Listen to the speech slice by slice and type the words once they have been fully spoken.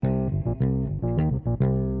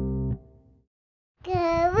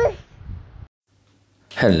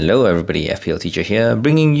Hello everybody, FPL Teacher here,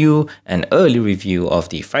 bringing you an early review of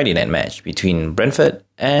the Friday night match between Brentford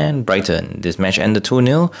and Brighton. This match ended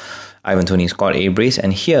 2-0. Ivan Toney scored a brace,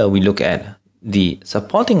 and here we look at the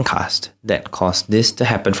supporting cast that caused this to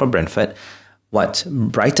happen for Brentford, what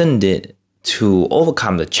Brighton did to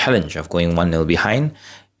overcome the challenge of going 1-0 behind,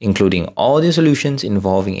 including all the solutions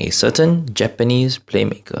involving a certain Japanese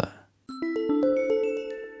playmaker.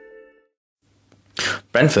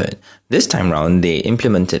 Brentford, this time round, they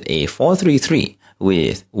implemented a 4-3-3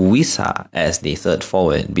 with Wissa as the third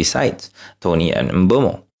forward besides Toney and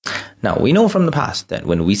Mbeumo. Now, we know from the past that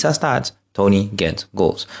when Wissa starts, Toney gets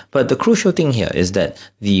goals. But the crucial thing here is that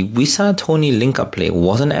the Wissa-Toney link-up play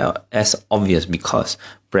wasn't as obvious because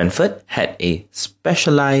Brentford had a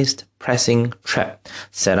specialised pressing trap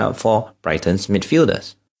set up for Brighton's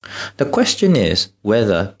midfielders. The question is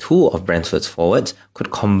whether two of Brentford's forwards could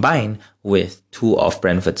combine with two of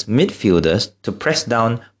Brentford's midfielders to press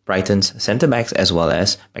down Brighton's centre-backs as well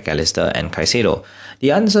as McAllister and Caicedo.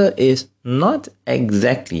 The answer is not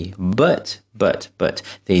exactly, but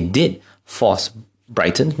they did force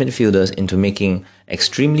Brighton's midfielders into making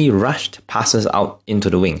extremely rushed passes out into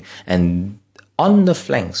the wing, and on the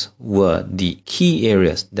flanks were the key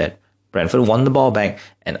areas that Brentford won the ball back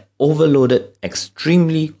and overloaded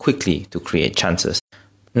extremely quickly to create chances.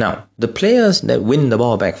 Now, the players that win the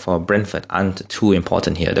ball back for Brentford aren't too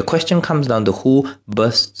important here. The question comes down to who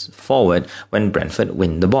bursts forward when Brentford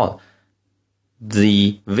win the ball.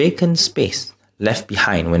 The vacant space left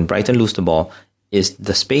behind when Brighton lose the ball is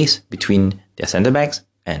the space between their centre-backs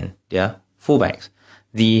and their full-backs.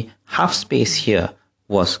 The half space here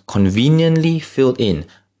was conveniently filled in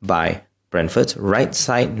by Brentford's right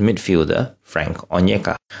side midfielder, Frank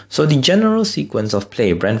Onyeka. So the general sequence of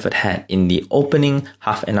play Brentford had in the opening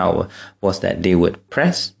half an hour was that they would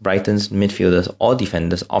press Brighton's midfielders or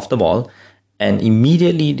defenders off the ball, and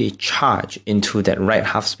immediately they charge into that right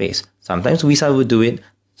half space. Sometimes Wissa would do it,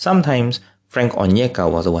 sometimes Frank Onyeka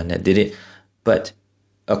was the one that did it, but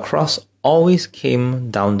a cross always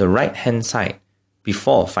came down the right hand side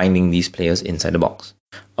before finding these players inside the box.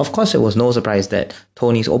 Of course, it was no surprise that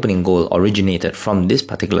Toney's opening goal originated from this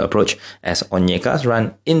particular approach, as Onyeka's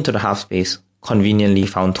run into the half space conveniently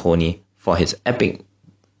found Toney for his epic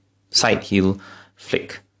side heel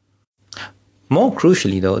flick. More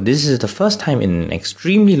crucially though, this is the first time in an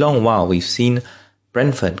extremely long while we've seen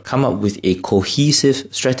Brentford come up with a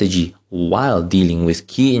cohesive strategy while dealing with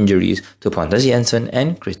key injuries to Pontus Jansson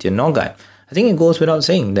and Christian Norgard. I think it goes without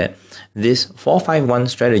saying that this 4-5-1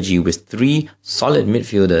 strategy with three solid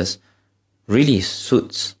midfielders really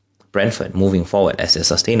suits Brentford moving forward as a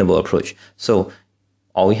sustainable approach. So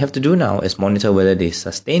all we have to do now is monitor whether they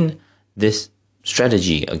sustain this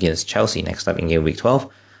strategy against Chelsea next up in game week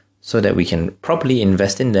 12 so that we can properly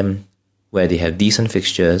invest in them where they have decent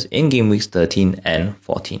fixtures in game weeks 13 and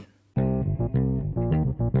 14.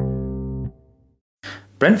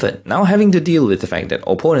 Brentford now having to deal with the fact that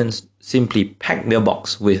opponents simply pack their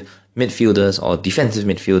box with midfielders or defensive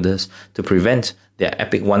midfielders to prevent their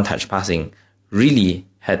epic one-touch passing really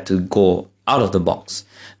had to go out of the box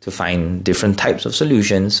to find different types of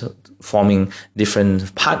solutions, forming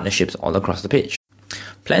different partnerships all across the pitch.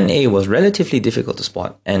 Plan A was relatively difficult to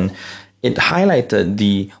spot, and it highlighted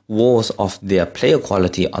the woes of their player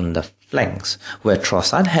quality on the flanks, where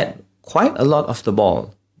Trossard had quite a lot of the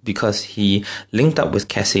ball because he linked up with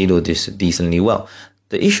Caicedo decently well.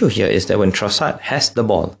 The issue here is that when Trossard has the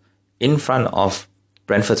ball in front of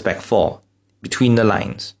Brentford's back four, between the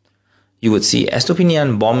lines, you would see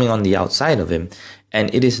Estupiñán bombing on the outside of him,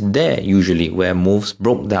 and it is there usually where moves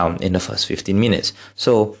broke down in the first 15 minutes.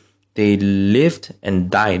 So they lived and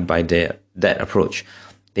died by that approach.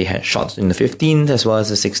 They had shots in the 15th as well as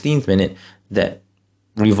the 16th minute that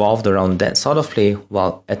revolved around that sort of play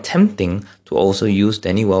while attempting to also use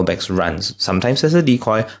Danny Welbeck's runs, sometimes as a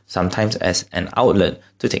decoy, sometimes as an outlet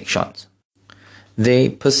to take shots. They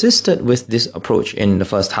persisted with this approach in the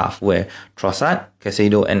first half where Trossard,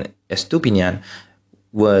 Caicedo and Estupiñán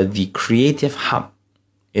were the creative hub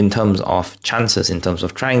in terms of chances, in terms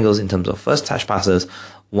of triangles, in terms of first touch passes,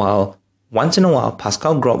 while once in a while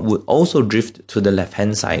Pascal Gropp would also drift to the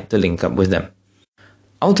left-hand side to link up with them.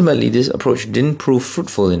 Ultimately, this approach didn't prove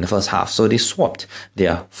fruitful in the first half, so they swapped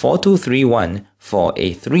their 4-2-3-1 for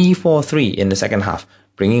a 3-4-3 in the second half,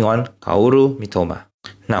 bringing on Kaoru Mitoma.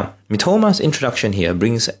 Now, Mitoma's introduction here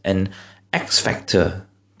brings an X factor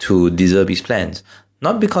to Zerbi's plans,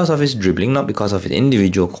 not because of his dribbling, not because of his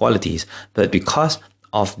individual qualities, but because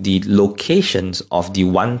of the locations of the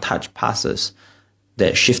one-touch passes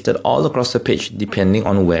that shifted all across the pitch depending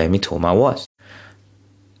on where Mitoma was.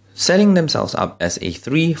 Setting themselves up as a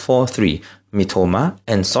 3-4-3, Mitoma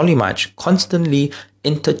and Solimac constantly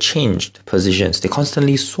interchanged positions. They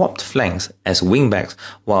constantly swapped flanks as wingbacks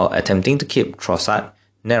while attempting to keep Trossard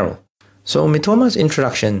narrow. So Mitoma's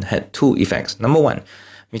introduction had two effects. Number one,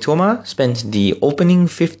 Mitoma spent the opening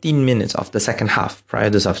 15 minutes of the second half prior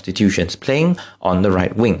to substitutions playing on the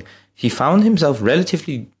right wing. He found himself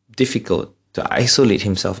relatively difficult to isolate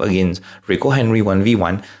himself against Rico Henry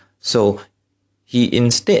 1v1, so he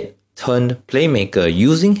instead turned playmaker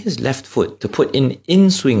using his left foot to put in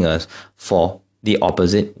swingers for the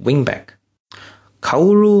opposite wingback.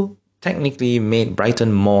 Kauru technically made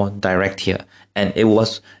Brighton more direct here, and it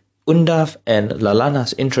was Undav and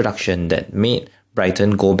Lallana's introduction that made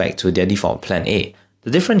Brighton go back to their default plan A.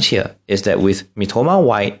 The difference here is that with Mitoma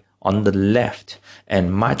wide on the left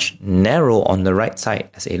and much narrow on the right side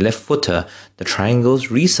as a left footer, the triangles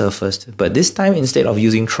resurfaced, but this time instead of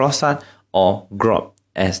using Trossard or Grob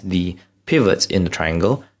as the pivots in the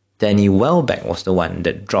triangle, Danny Welbeck was the one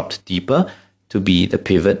that dropped deeper to be the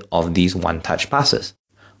pivot of these one-touch passes.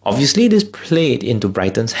 Obviously, this played into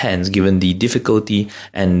Brighton's hands given the difficulty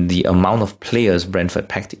and the amount of players Brentford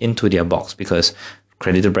packed into their box, because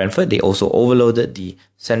credit to Brentford, they also overloaded the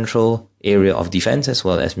central area of defense as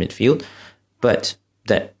well as midfield, but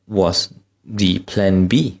that was the plan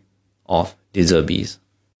B of the Zerbis.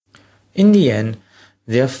 In the end,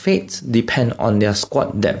 their fates depend on their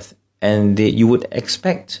squad depth, and you would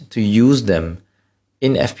expect to use them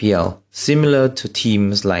in FPL similar to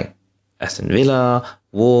teams like Aston Villa,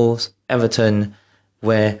 Wolves, Everton,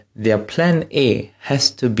 where their plan A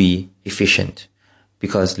has to be efficient,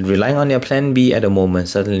 because relying on their plan B at the moment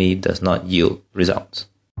certainly does not yield results.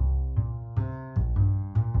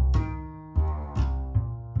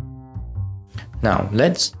 Now,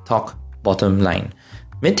 let's talk bottom line.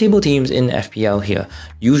 Mid-table teams in FPL here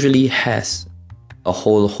usually has a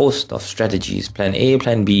whole host of strategies, plan A,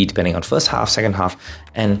 plan B, depending on first half, second half,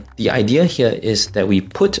 and the idea here is that we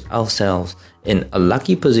put ourselves in a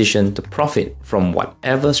lucky position to profit from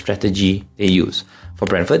whatever strategy they use. For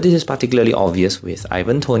Brentford, this is particularly obvious with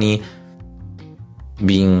Ivan Toney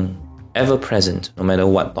being ever present no matter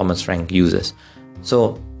what Thomas Frank uses.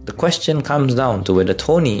 So the question comes down to whether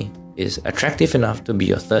Toney is attractive enough to be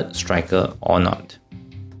your third striker or not.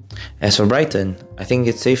 As for Brighton, I think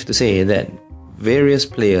it's safe to say that various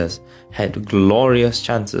players had glorious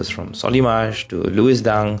chances, from Solimac to Lewis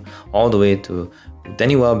Dunk all the way to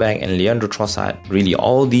Danny Welbeck and Leandro Trossard. Really,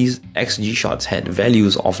 all these XG shots had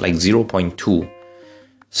values of like 0.2.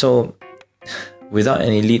 So without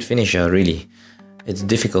an elite finisher, really, it's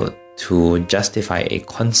difficult to justify a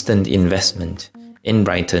constant investment in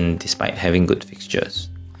Brighton despite having good fixtures.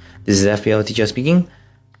 This is FPL Teacher speaking.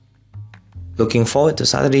 Looking forward to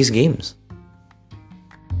Saturday's games.